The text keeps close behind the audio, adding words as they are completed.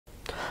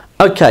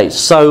Okay,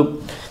 so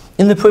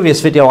in the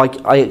previous video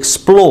I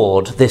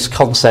explored this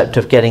concept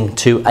of getting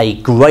to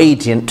a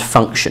gradient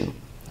function.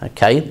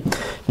 Okay,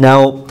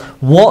 now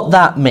what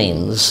that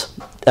means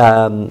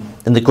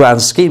in the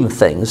grand scheme of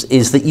things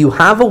is that you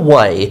have a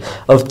way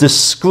of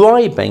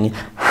describing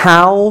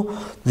how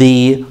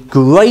the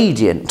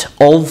gradient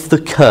of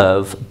the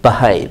curve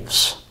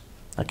behaves.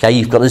 Okay,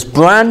 you've got this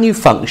brand new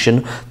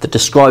function that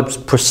describes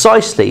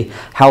precisely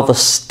how the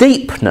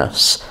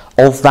steepness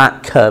of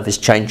that curve is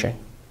changing.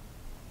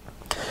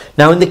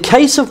 Now in the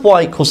case of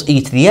y equals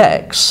e to the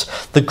x,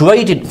 the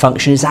gradient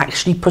function is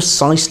actually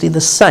precisely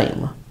the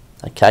same,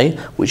 okay,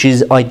 which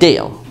is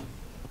ideal.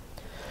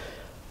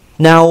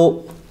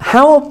 Now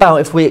how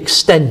about if we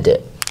extend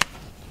it?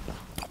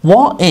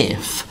 What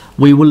if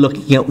we were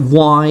looking at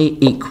y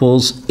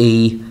equals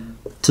e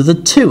to the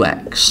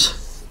 2x,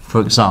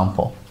 for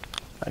example?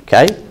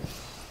 Okay,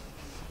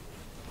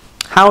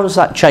 how does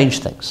that change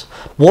things?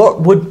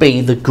 What would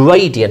be the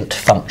gradient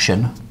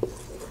function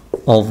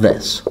of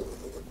this?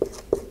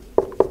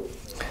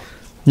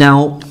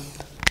 Now,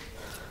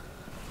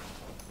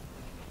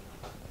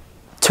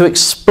 to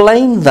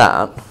explain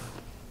that,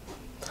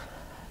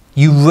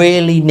 you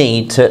really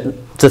need to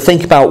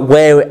think about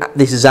where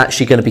this is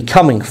actually going to be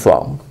coming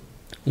from.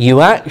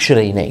 You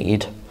actually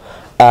need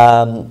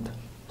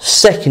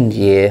second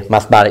year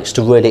mathematics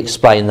to really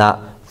explain that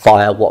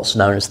via what's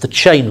known as the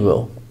chain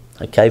rule,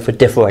 okay, for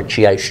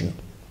differentiation.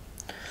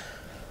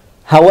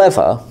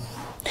 However,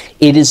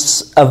 it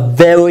is a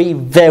very,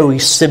 very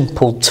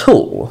simple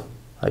tool,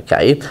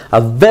 okay,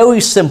 a very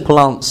simple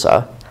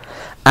answer,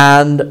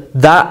 and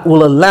that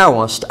will allow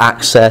us to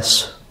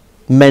access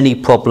many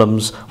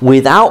problems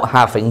without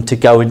having to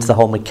go into the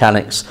whole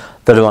mechanics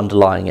that are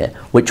underlying it,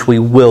 which we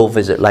will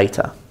visit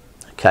later.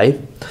 Okay,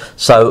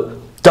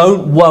 so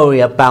don't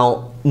worry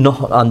about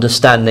not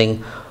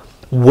understanding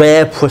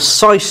where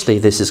precisely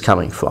this is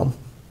coming from,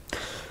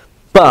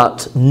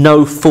 but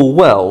know full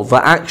well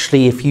that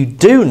actually if you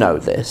do know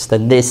this,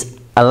 then this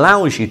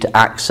allows you to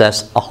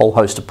access a whole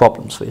host of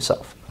problems for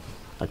yourself.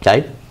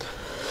 Okay,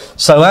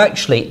 so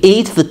actually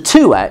e to the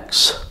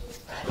 2x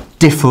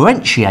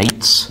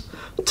differentiates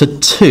to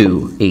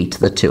 2e to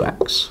the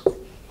 2x.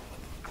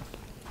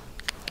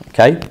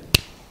 Okay,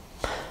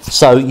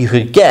 so you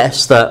could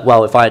guess that,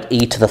 well, if I had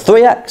e to the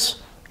 3x,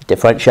 it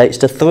differentiates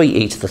to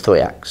 3e to the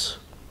 3x.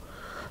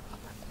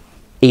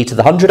 E to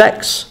the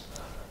 100x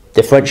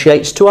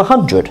differentiates to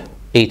 100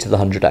 e to the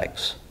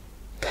 100x.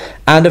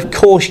 And of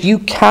course you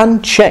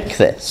can check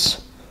this.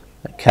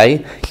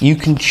 Okay, you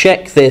can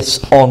check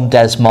this on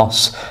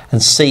Desmos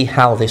and see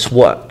how this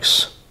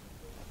works.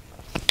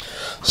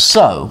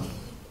 So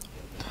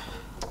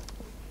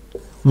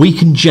we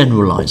can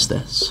generalize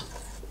this.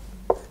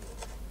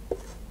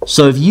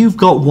 So if you've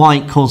got y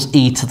equals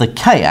e to the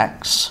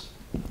kx,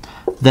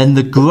 then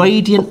the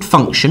gradient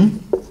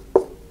function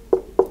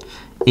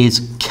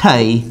is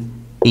k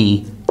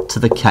e to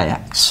the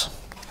kx.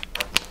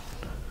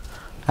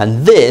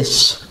 And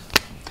this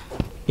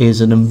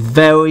is a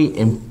very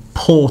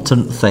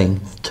important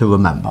thing to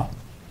remember.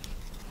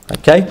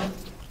 Okay?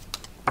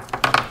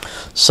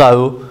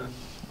 So,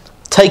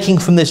 taking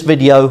from this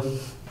video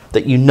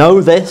that you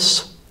know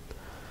this,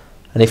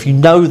 and if you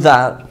know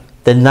that,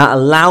 then that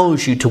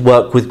allows you to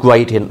work with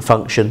gradient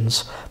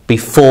functions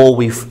before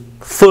we've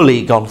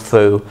fully gone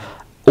through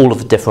all of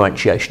the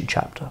differentiation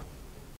chapter.